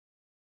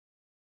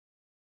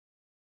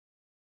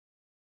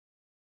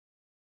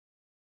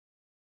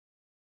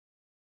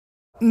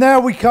now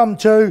we come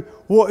to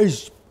what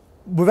is,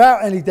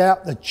 without any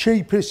doubt, the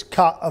cheapest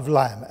cut of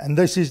lamb, and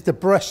this is the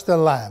breast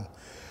of lamb.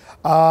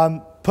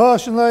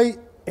 Personally,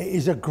 it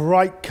is a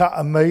great cut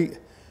of meat.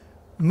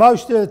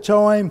 Most of the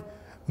time,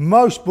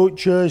 most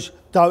butchers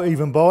don't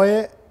even buy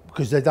it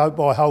because they don't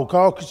buy whole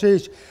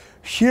carcasses.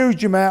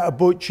 Huge amount of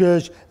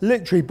butchers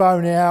literally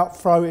bone it out,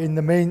 throw it in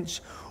the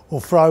mince or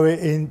throw it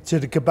into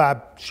the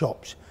kebab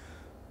shops.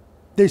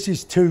 This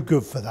is too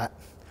good for that.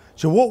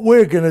 So what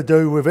we're going to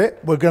do with it,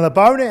 we're going to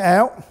bone it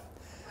out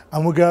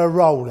and we're going to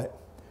roll it.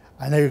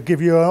 And it'll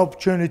give you an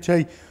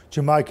opportunity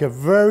to make a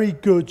very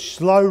good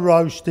slow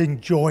roasting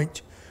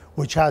joint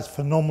which has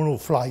phenomenal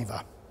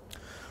flavour.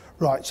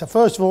 Right, so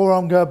first of all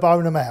I'm going to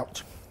bone them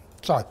out.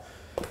 So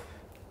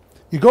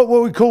you've got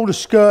what we call the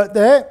skirt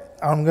there.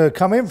 I'm going to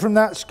come in from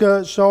that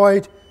skirt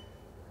side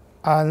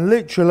and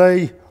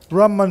literally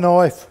run my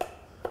knife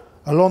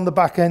along the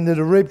back end of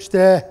the ribs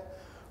there,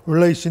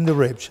 releasing the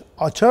ribs.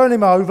 I turn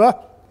him over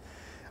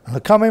and I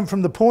come in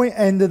from the point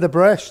end of the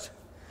breast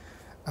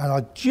and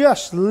I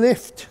just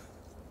lift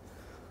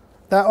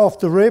that off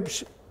the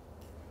ribs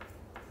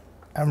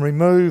and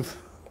remove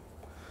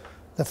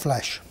the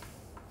flesh.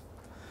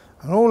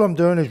 And all I'm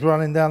doing is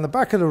running down the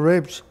back of the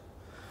ribs,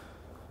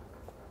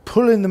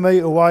 pulling the meat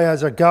away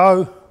as I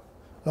go,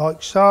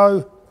 like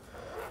so.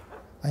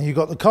 And you've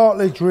got the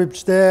cartilage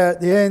ribs there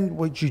at the end,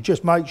 which you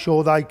just make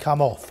sure they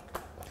come off.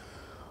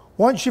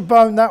 Once you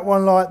bone that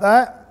one like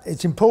that,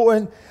 it's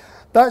important,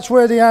 that's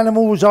where the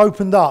animal was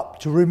opened up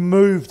to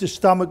remove the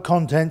stomach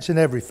contents and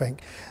everything.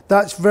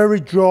 That's very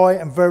dry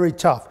and very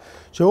tough.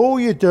 So all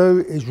you do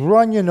is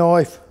run your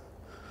knife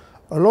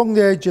along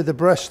the edge of the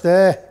breast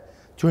there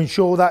to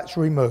ensure that's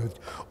removed.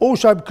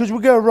 Also, because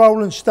we're going to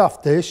roll and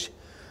stuff this,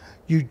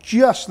 you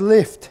just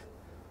lift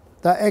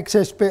that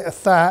excess bit of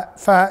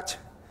fat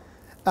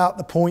out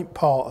the point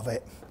part of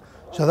it.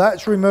 So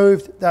that's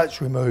removed,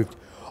 that's removed.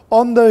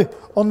 On the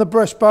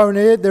breastbone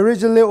here, there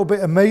is a little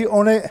bit of meat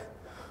on it.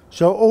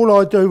 So all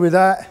I do with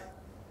that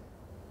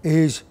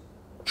is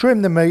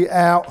trim the meat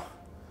out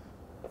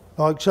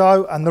like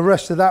so, and the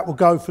rest of that will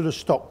go for the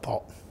stock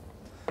pot.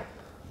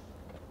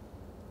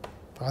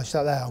 Place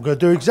that there. I'm going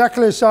to do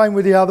exactly the same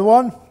with the other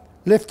one.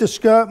 Lift the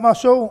skirt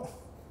muscle.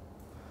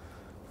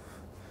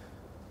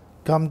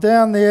 Come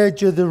down the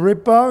edge of the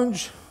rib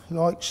bones,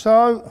 like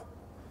so.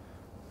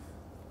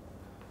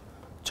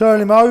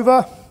 Turn him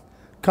over.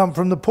 Come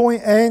from the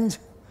point end,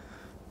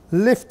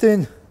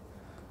 lifting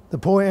the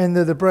point end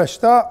of the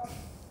breast up.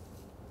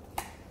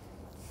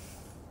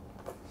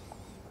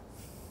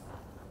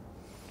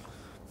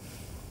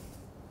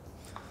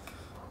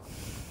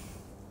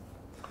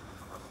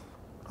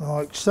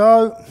 Like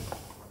so.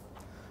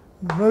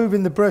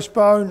 Moving the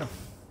breastbone,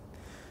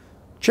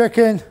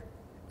 checking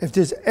if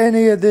there's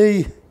any of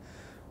the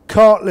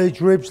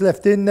cartilage ribs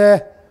left in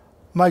there,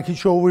 making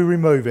sure we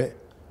remove it.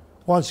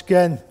 Once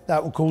again,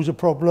 that will cause a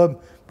problem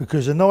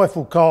because a knife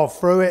will carve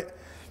through it,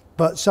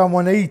 but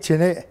someone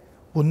eating it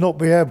will not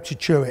be able to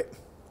chew it.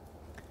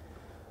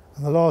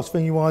 And the last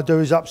thing you want to do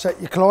is upset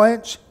your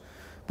clients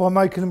by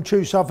making them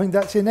chew something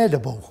that's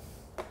inedible.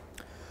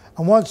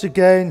 And once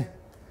again,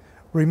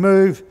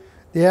 remove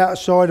the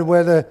outside of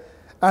where the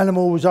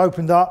animal was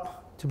opened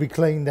up to be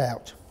cleaned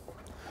out.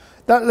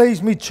 That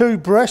leaves me 2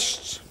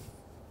 breasts.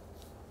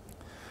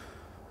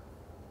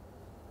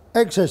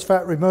 Excess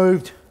fat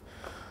removed.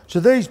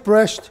 So these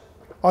breasts,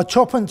 I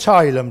chop and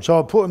tail them. So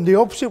I put them the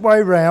opposite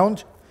way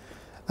round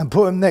and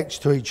put them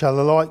next to each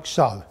other like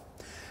so.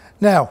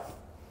 Now,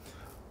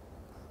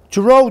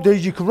 to roll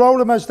these, you can roll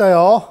them as they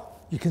are.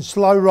 You can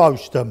slow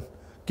roast them,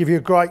 give you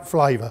a great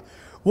flavour.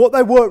 What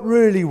they work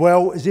really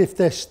well is if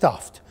they're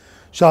stuffed.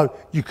 So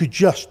you could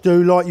just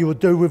do like you would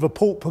do with a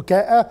pork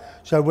porchetta.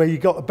 So where you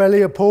got a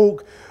belly of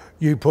pork,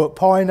 you put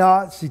pine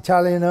nuts,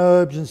 Italian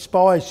herbs and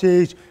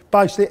spices,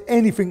 basically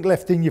anything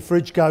left in your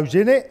fridge goes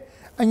in it,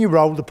 and you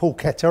roll the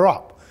porchetta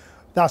up.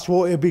 That's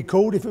what it'd be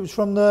called if it was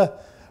from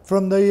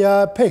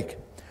the pig.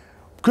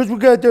 Because we're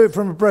going to do it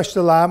from a breast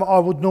of lamb, I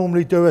would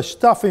normally do a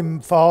stuffing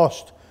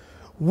fast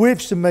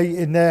with some meat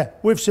in there,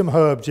 with some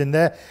herbs in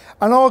there,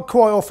 and I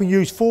quite often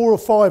use 4 or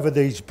 5 of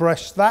these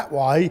breasts that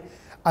way,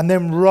 and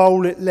then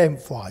roll it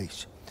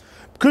lengthways.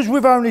 Because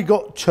we've only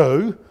got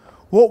 2,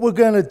 what we're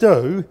going to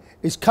do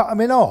is cut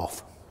them in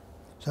half.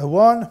 So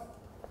 1,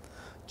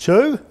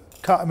 2,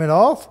 cut them in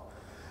half.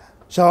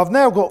 So I've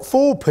now got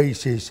 4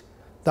 pieces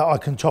that I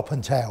can top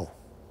and tail,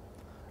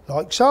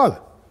 like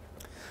so.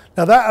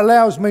 Now that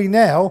allows me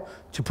now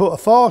to put a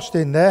fast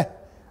in there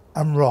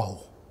and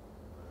roll.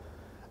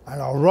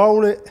 And I'll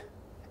roll it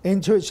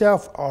into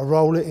itself, I'll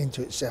roll it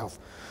into itself.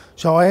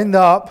 So I end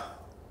up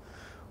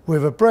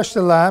with a breast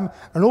of lamb,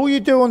 and all you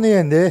do on the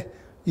end there,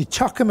 you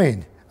tuck them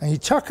in, and you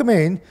tuck them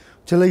in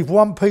to leave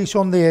 1 piece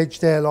on the edge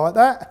there like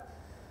that,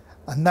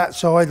 and that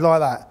side like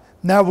that.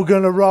 Now we're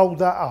going to roll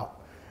that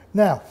up.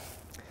 Now,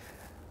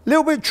 a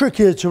little bit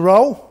trickier to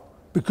roll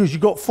because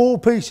you've got 4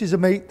 pieces of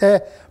meat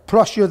there,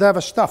 plus you'd have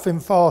a stuffing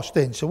fast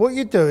in. So what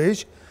you do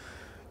is,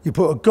 you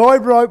put a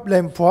guide rope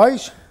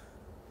lengthways,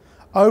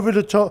 over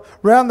the top,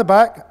 round the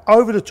back,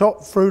 over the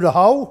top, through the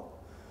hole,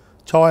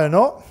 tie a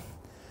knot,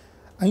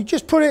 and you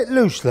just put it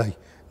loosely.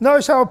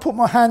 Notice how I put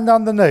my hand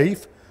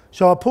underneath,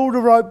 so I pull the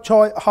rope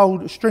tight,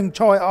 string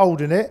tight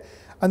holding it,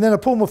 and then I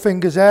pull my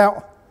fingers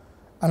out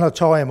and I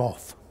tie them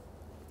off.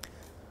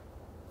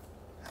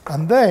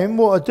 And then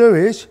what I do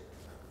is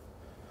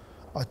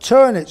I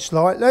turn it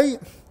slightly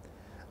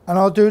and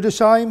I'll do the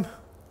same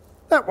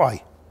that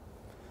way.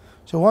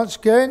 So once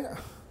again,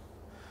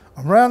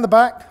 I'm round the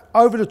back,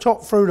 over the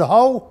top through the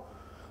hole,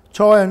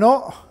 tie a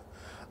knot,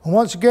 and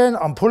once again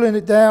I'm pulling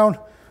it down,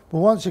 but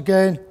once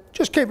again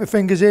just keep my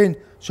fingers in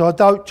so I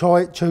don't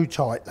tie it too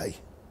tightly.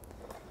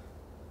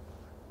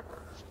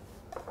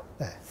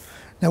 There.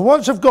 Now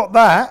once I've got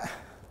that,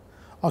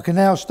 I can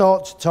now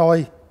start to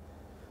tie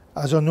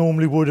as I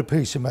normally would a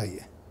piece of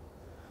meat.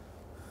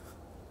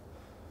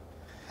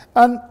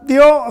 And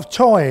the art of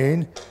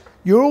tying,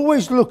 you're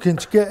always looking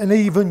to get an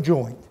even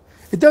joint.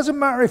 It doesn't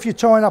matter if you're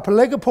tying up a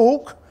leg of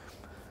pork,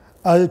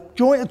 a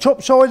joint of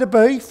top side of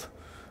beef,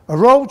 a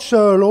rolled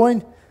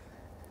sirloin,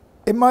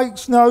 it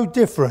makes no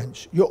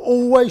difference. You're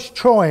always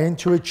trying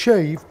to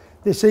achieve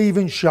this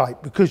even shape,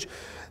 because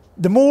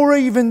the more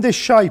even this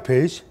shape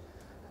is,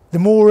 the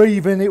more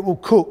even it will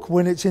cook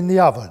when it's in the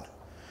oven.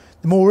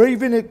 The more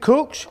even it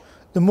cooks,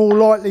 the more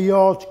likely you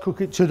are to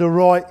cook it to the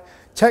right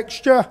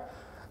texture,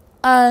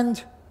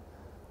 and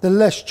the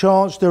less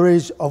chance there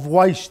is of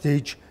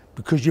wastage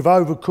because you've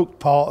overcooked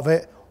part of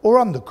it or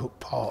undercooked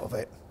part of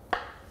it.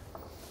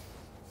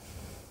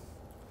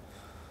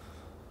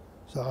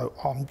 So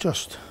I'm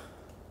just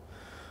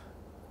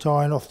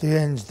tying off the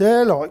ends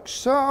there like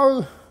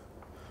so.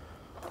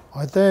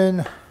 I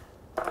then,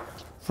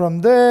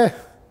 from there,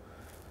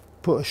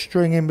 put a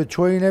string in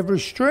between every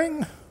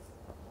string.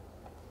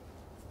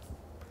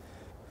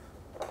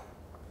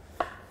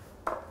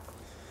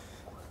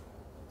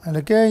 And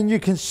again, you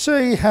can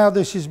see how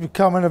this is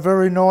becoming a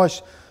very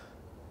nice,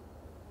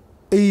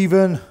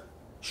 even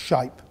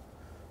shape.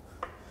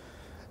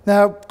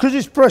 Now, because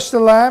it's breast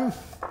of lamb,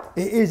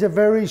 it is a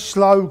very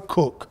slow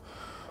cook.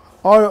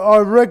 I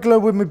regular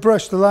with my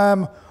breast of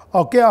lamb,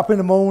 I'll get up in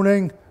the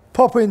morning,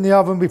 pop it in the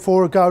oven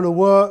before I go to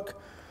work,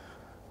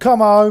 come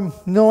home,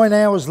 9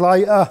 hours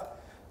later.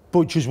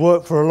 Butchers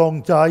work for a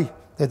long day.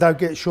 They don't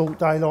get a short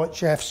day like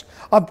chefs.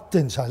 I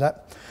didn't say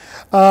that.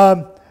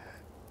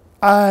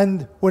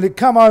 And when it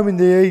come home in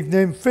the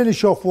evening,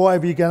 finish off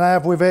whatever you're going to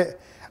have with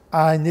it,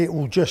 and it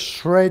will just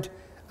shred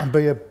and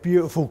be a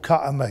beautiful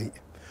cut of meat.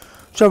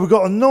 So we've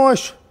got a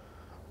nice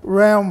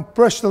round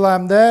breast of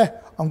lamb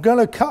there. I'm going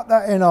to cut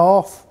that in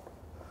half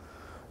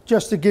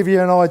just to give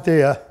you an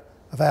idea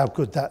of how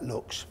good that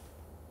looks.